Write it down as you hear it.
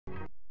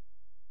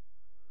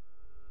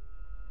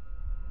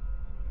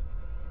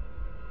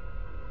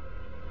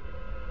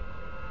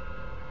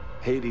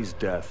Hades'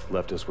 death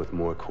left us with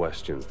more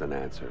questions than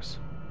answers.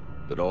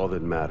 But all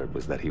that mattered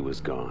was that he was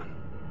gone.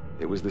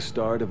 It was the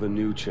start of a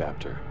new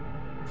chapter,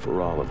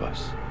 for all of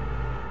us.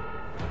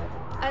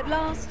 At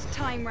last,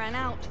 time ran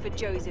out for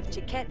Joseph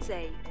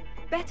Chiketse,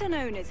 better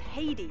known as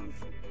Hades,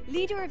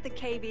 leader of the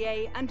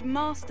KVA and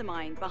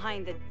mastermind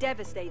behind the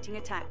devastating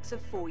attacks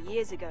of 4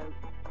 years ago.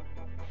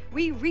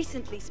 We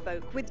recently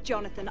spoke with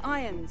Jonathan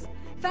Irons,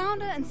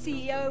 founder and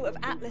CEO of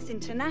Atlas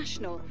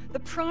International, the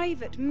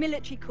private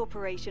military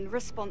corporation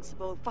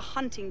responsible for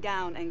hunting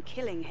down and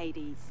killing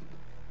Hades.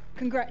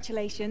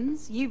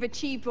 Congratulations, you've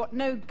achieved what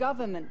no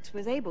government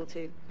was able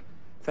to.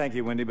 Thank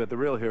you, Wendy, but the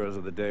real heroes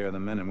of the day are the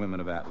men and women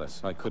of Atlas.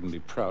 I couldn't be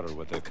prouder of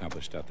what they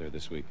accomplished out there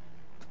this week.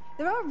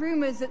 There are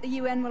rumors that the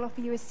UN will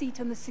offer you a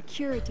seat on the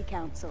Security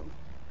Council.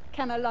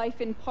 Can a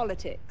life in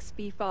politics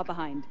be far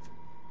behind?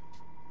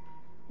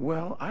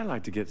 Well, I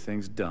like to get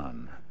things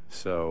done,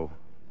 so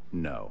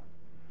no.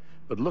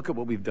 But look at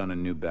what we've done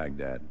in New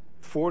Baghdad.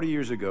 40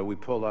 years ago, we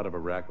pulled out of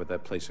Iraq with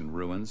that place in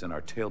ruins and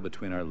our tail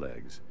between our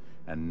legs.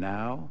 And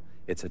now,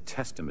 it's a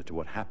testament to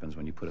what happens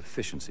when you put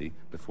efficiency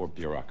before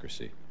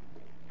bureaucracy.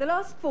 The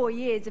last 4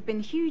 years have been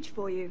huge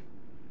for you.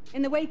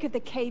 In the wake of the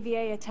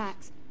KVA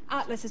attacks,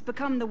 Atlas has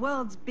become the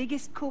world's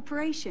biggest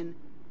corporation.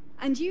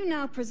 And you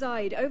now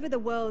preside over the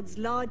world's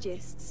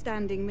largest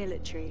standing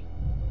military.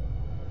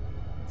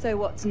 So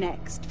what's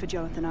next for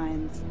Jonathan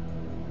Irons?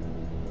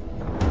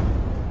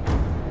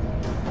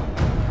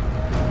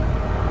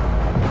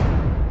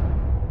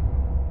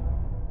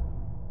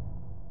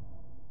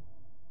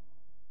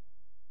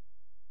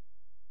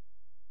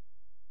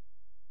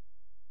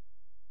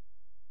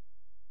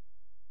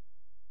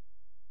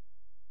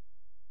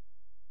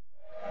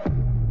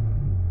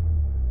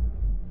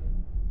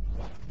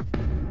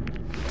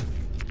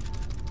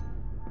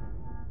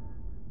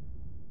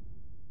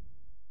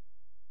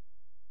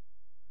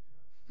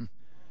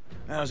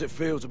 How's it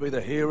feel to be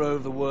the hero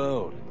of the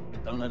world?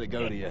 Don't let it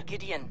go to you.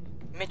 Gideon,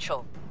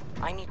 Mitchell,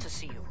 I need to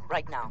see you,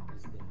 right now.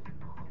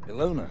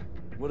 Ilona,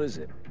 what is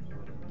it?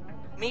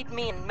 Meet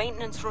me in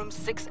maintenance room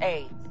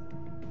 6A.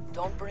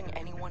 Don't bring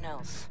anyone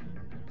else.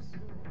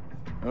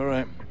 All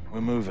right,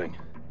 we're moving.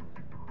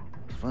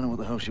 Let's find out what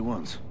the hell she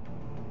wants.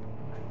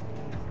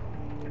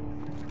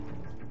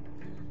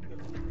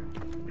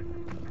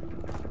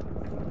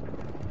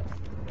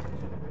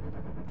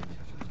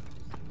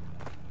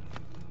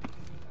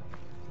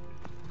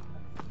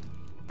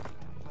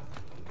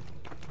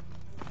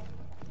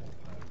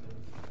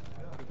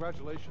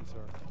 Congratulations, sir.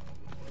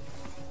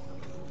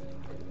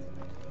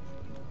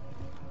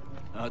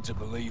 Hard to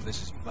believe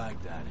this is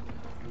Baghdad.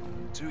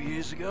 2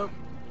 years ago,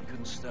 you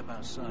couldn't step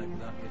outside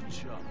without getting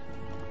shot.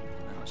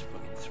 Now it's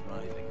fucking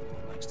thriving,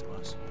 thanks to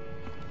us.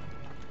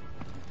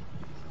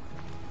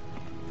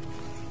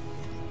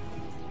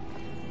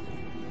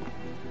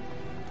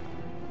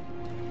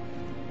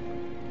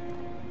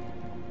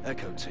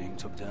 Echo team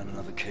took down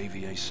another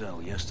KVA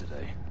cell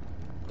yesterday.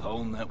 The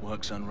whole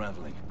network's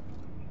unraveling.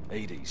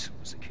 Hades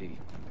was the key.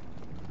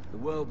 The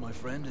world, my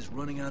friend, is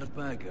running out of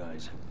bad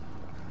guys.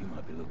 You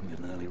might be looking at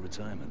an early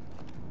retirement.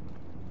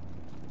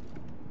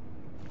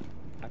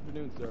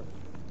 Afternoon, sir.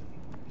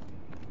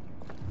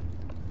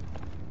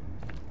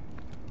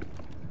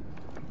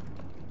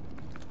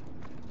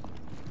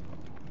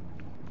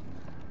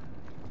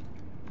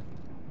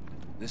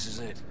 This is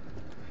it.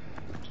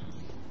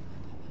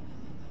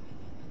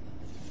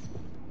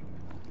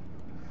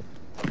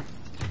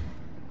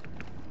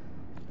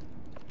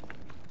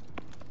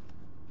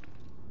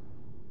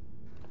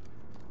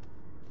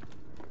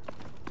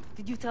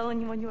 Did you tell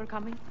anyone you were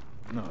coming?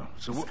 No,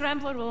 so what?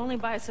 Scrambler will only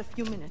buy us a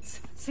few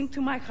minutes. Sync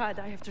to my HUD,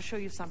 I have to show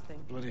you something.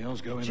 Bloody hell's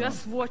going on?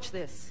 Just watch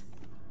this.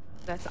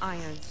 That's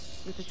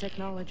Irons, with the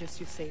technologist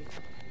you saved.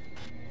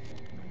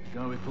 The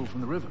guy we pulled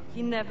from the river.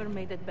 He never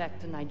made it back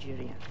to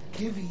Nigeria.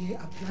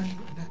 KVA are planning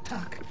an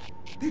attack.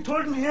 They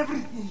told me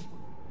everything.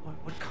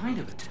 What kind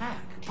of attack?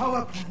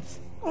 Power plants,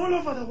 all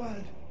over the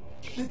world.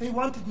 They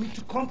wanted me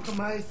to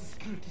compromise the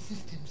security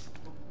systems.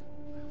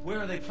 Where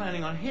are they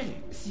planning on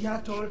hitting?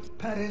 Seattle,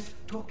 Paris,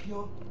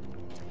 Tokyo.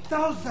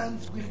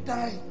 Thousands will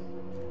die.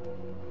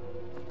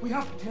 We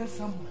have to tell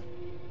someone.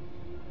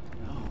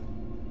 No.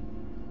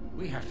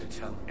 We have to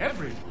tell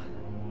everyone.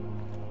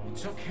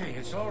 It's okay,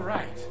 it's all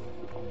right.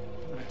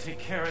 I'm gonna take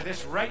care of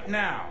this right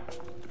now.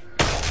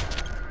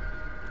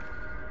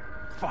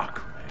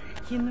 Fuck,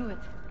 Ray. He knew it.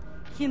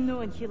 He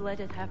knew and he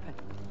let it happen.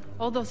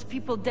 All those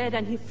people dead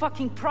and he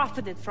fucking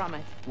profited from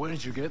it. Where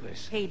did you get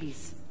this?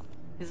 Hades.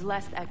 His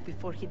last act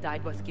before he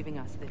died was giving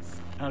us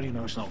this. How do you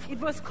know it's not? It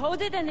was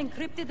coded and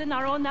encrypted in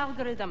our own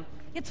algorithm.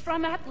 It's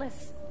from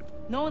Atlas.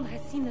 No one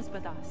has seen this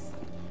but us.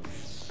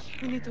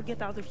 We need to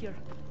get out of here.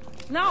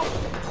 Now!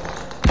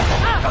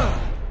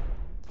 Ah!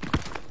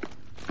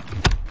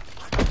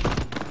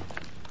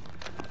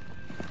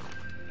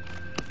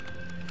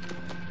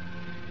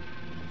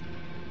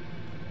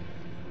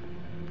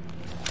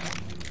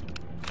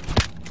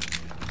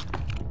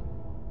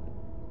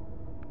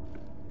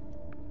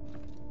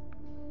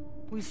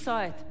 We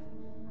saw it.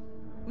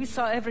 We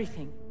saw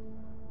everything.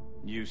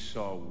 You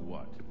saw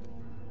what?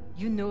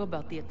 You knew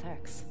about the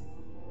attacks.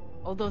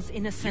 All those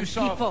innocent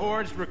people. You saw people.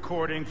 Ford's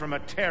recording from a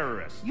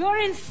terrorist. You're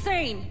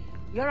insane!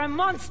 You're a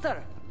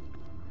monster!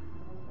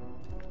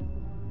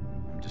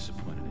 I'm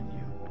disappointed in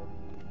you.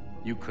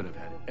 You could have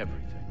had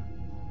everything.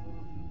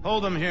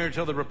 Hold them here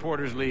till the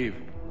reporters leave.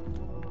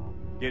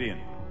 Gideon.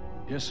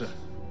 Yes, sir.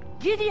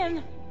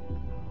 Gideon!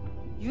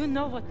 You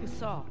know what you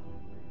saw.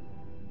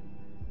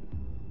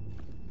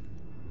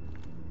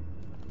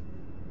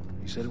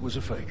 He said it was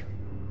a fake.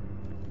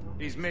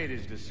 He's made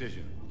his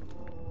decision.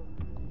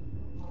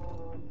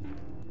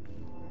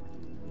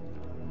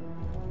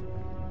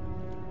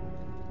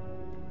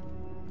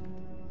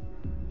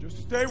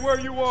 Just stay where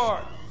you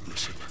are.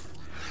 Listen,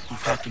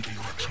 you've hacked into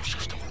your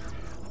exosystem.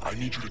 I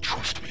need you to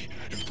trust me.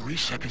 In 3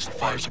 seconds, the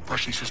fire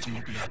suppression system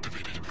will be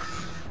activated.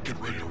 Get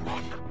ready to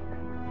run.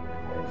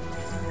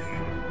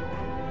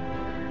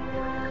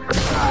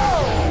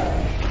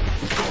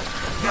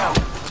 Now!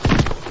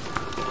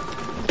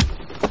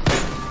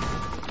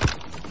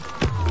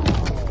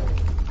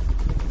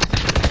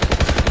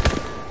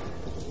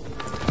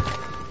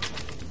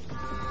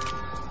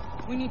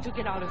 We need to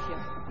get out of here.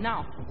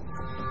 Now.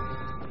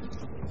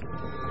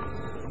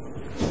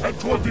 Head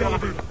toward the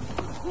elevator.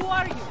 Who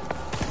are you?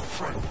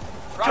 Friend,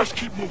 just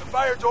keep moving. The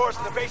fire doors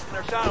in the basement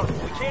are down.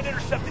 We can't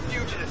intercept the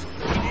fugitives.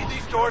 We need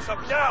these doors up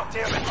now,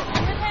 damn it!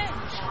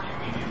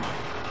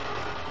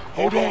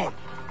 Hold on.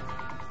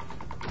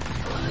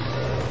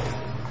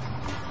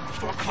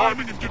 Start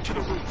climbing and get to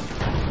the roof.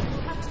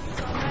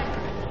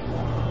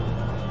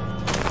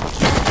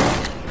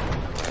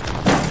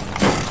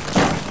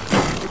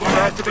 We're going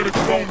to activate a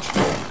drone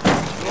storm.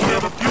 We only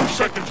have a few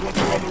seconds once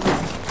we're on the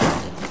roof.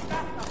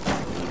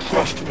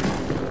 Trust me.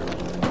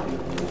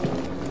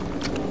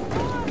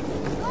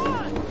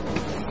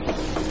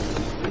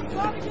 We've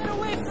got to get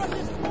away from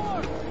this floor!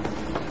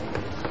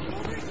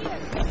 Over here!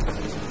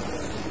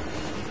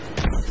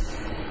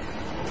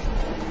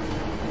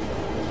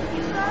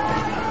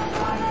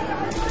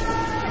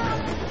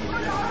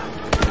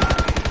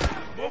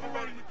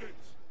 Overriding the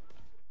gates.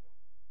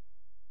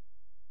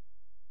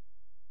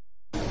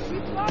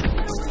 We've got to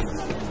get away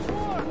from this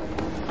floor!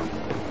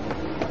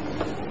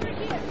 Over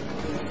here!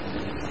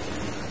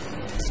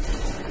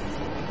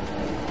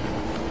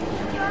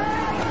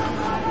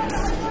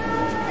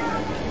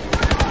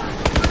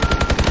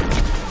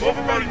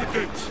 Overriding the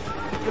gates.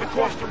 Get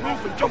across the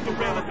roof and jump the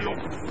rail at the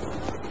opening.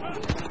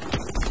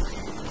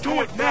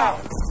 Do it now!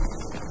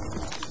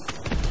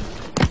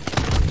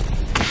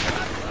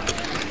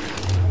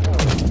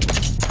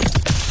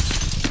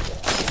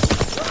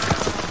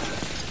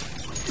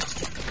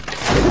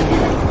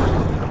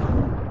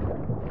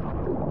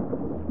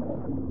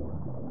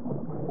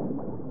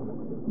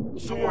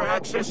 Sewer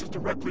access is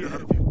directly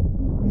ahead of you.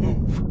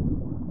 Move.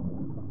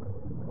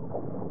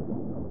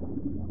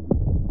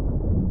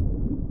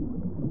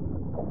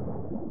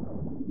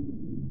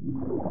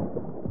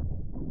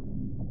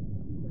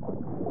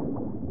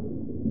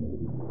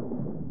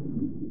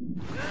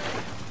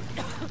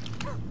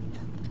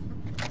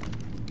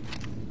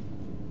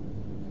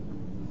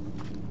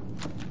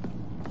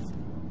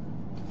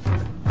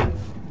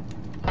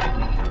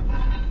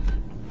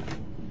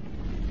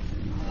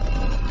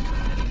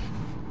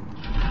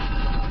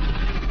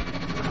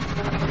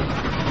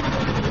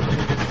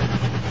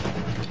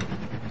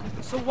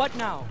 So what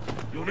now?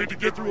 You'll need to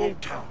get through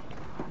Old Town.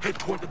 Head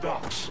toward the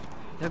docks.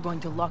 They're going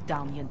to lock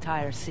down the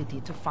entire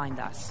city to find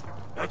us.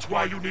 That's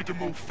why you need to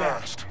move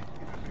fast.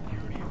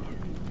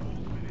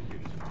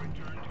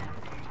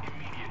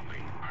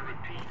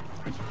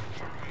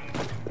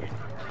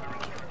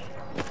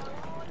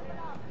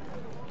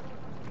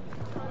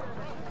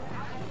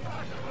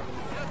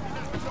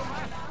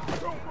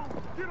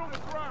 Get on the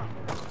ground.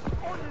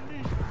 On your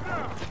knees,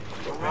 now.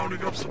 We're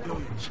rounding up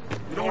civilians.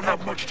 We don't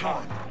have much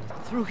time.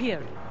 Through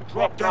here.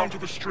 Drop down to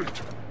the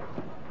street.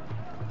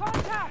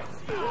 Contact!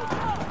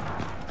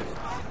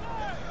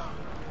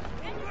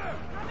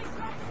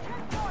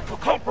 We're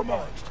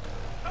compromised.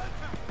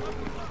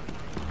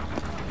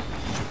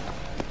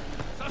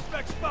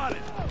 Suspect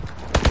spotted.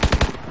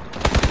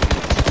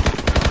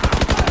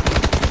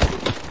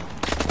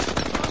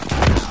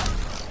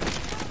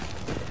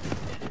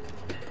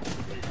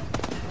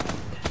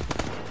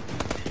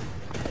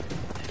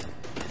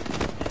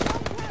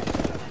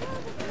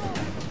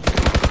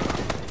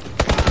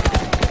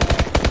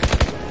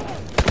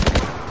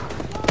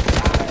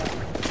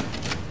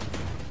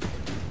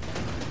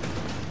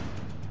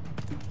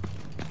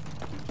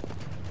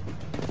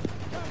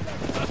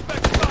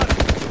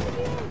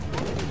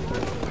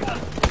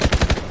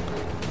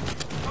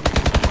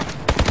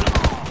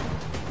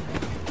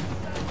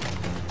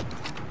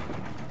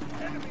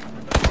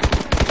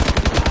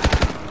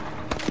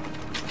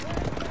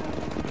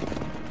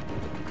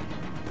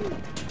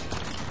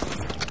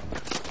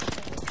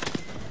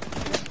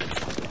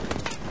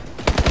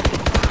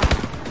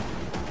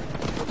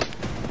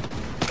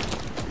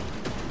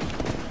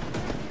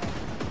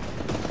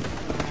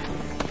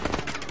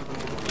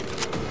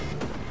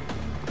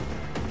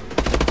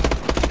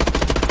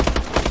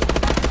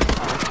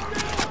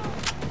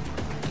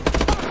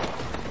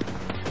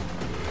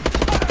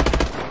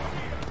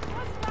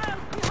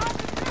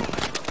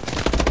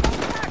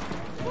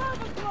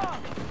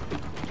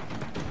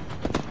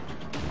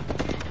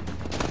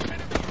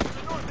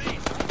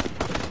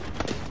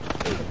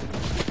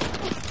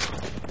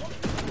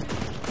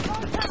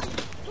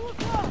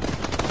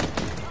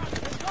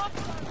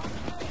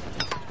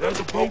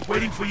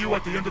 waiting for you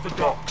at the end of the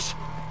docks.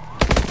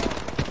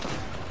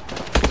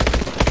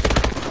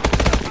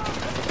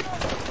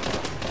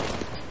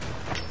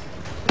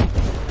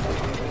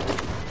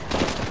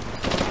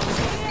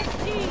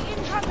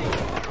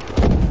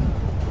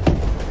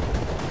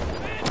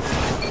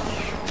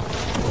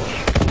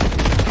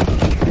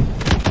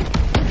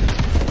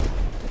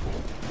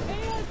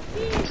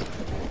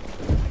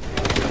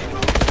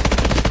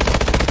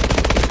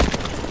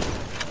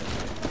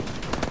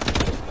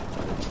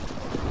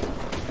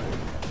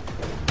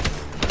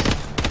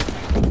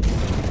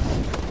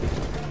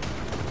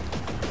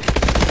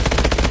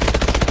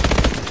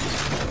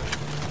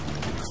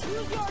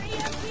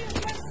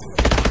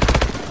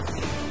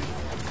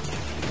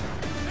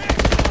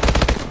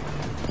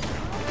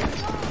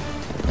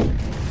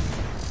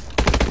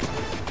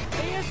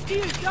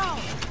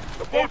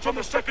 The boat's on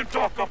the second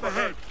dock up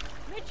ahead.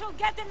 Mitchell,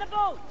 get in the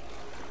boat!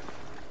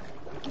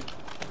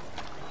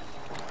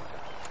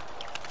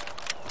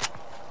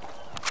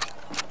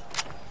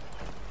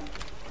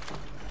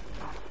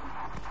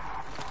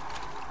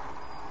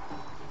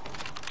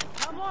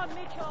 Come on,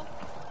 Mitchell!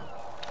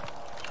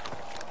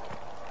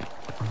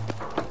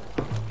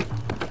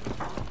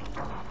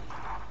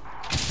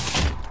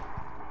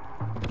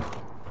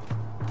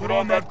 Put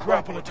on that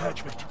grapple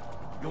attachment.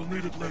 You'll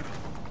need it later.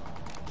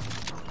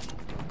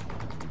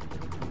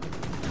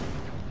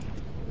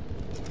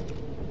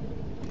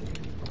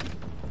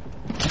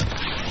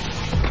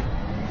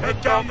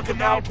 Head down the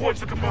canal towards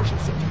the commercial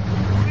center.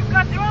 We've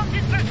got drones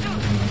in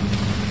pursuit!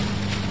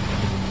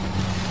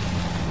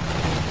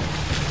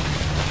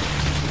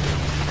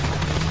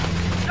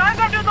 Dive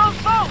under those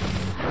boats!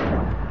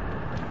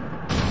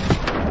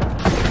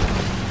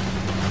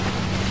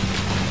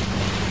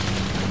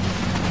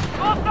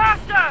 Go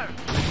faster!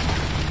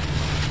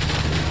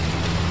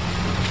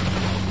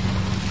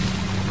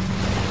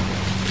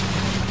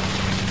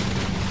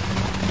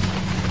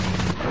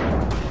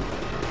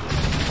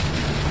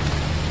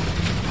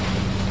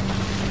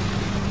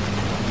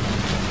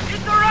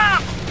 Hit the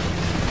ramp!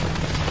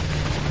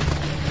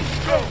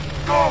 Go!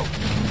 Go!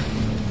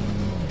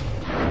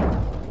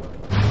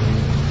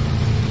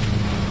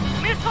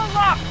 Missile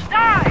lock!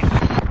 Dive!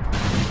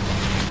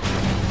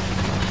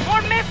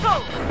 More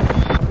missiles!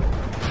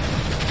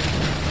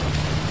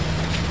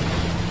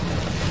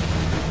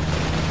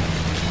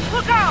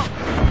 Look out!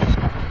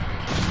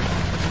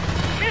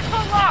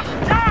 Missile lock!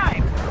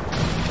 Dive!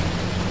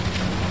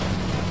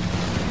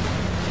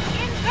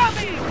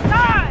 Incoming!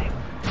 Dive!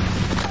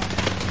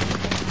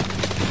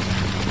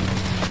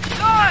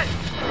 Good!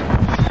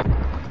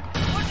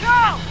 Watch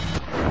out!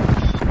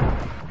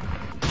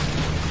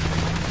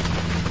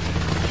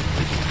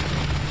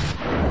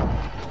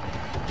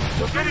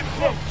 We're getting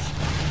close.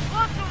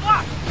 Close to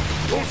what?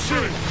 We'll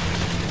see.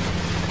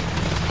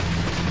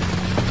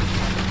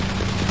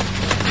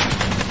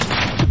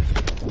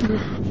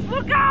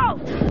 Look out!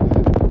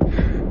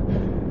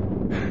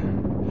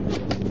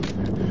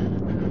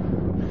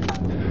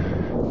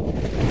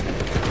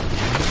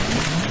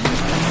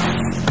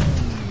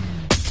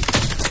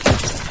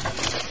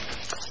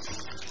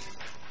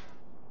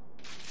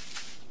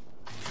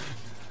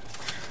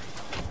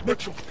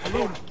 Mitchell,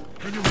 Alona,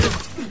 can you hear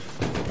me?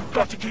 You've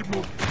got to keep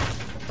moving.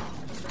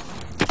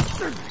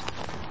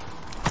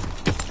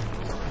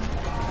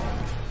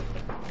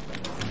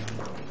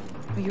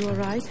 Are you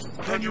alright?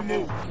 Can you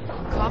move?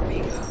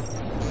 Copy.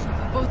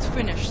 The boat's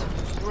finished.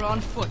 We're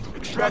on foot.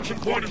 Extraction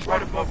point is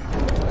right above you.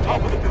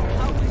 Top of the building.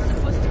 How are we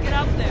supposed to get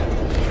out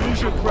there?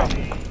 Use your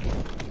grapple.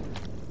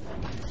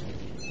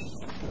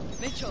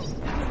 Mitchell, you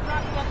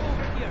grapple up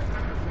over here.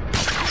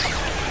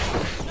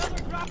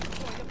 Another grapple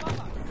point above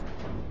us.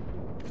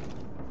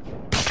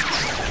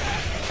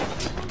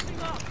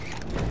 Moving up.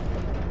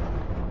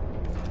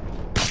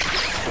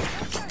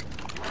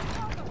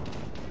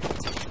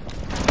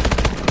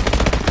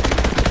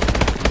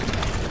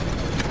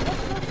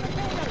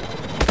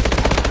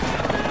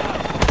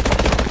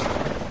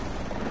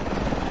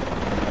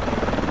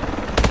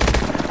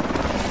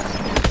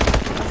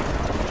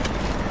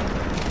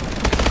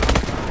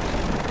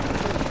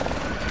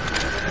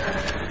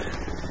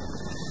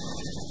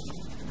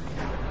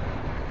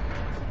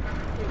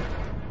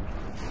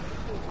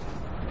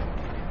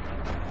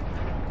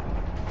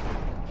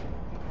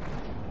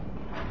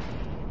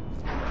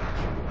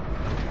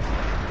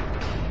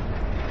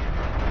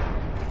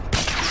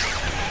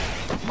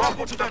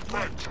 Marvel to that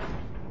ledge.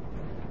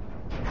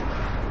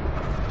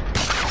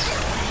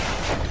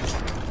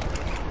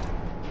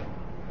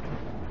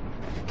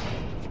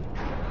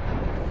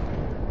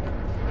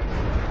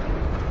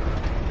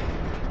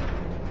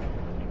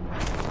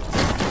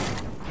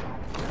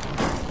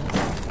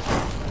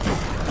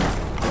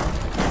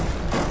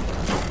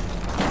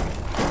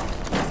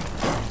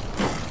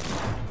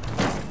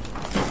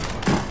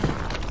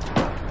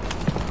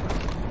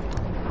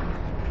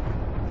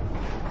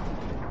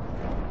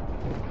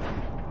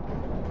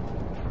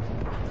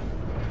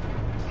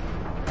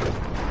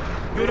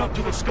 Get up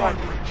to the sky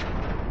bridge.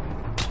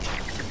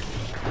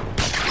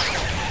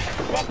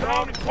 Walk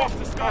down and cross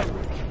the sky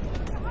bridge.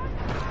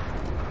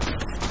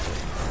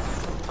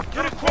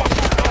 Get across the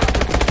line!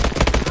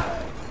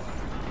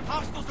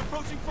 Hostiles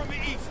approaching from the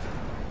east!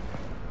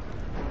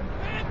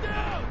 Man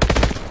down!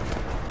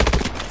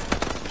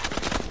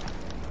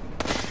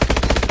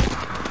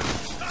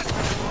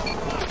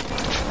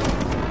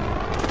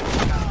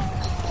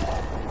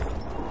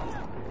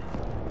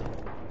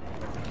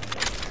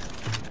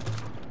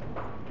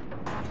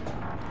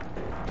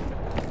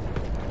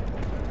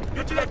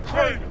 Get to that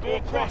crane and go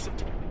across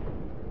it!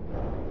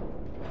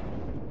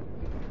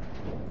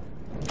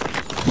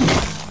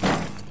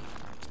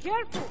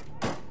 Careful!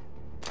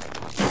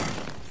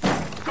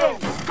 Go!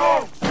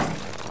 Go!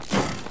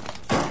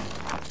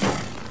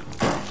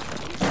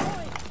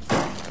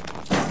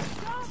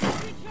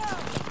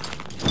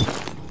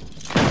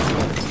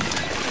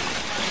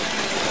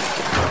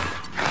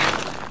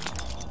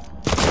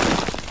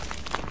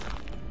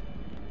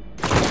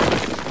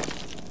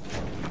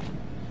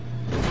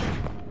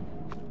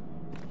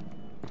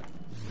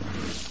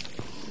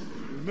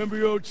 Remember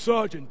your old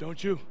sergeant,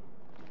 don't you?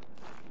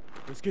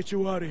 Let's get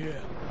you out of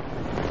here.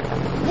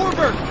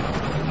 Warbird!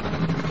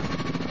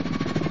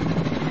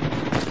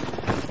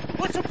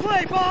 What's the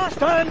play, boss?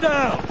 Stand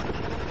down!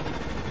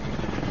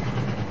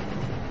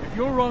 If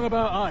you're wrong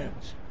about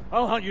Irons,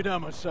 I'll hunt you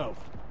down myself.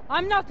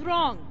 I'm not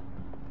wrong.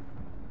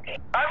 What's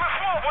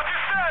your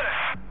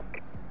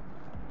status?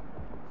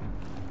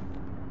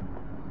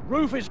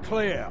 Roof is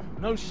clear.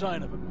 No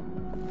sign of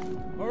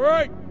him. All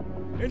right.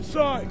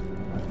 Inside.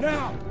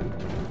 Now.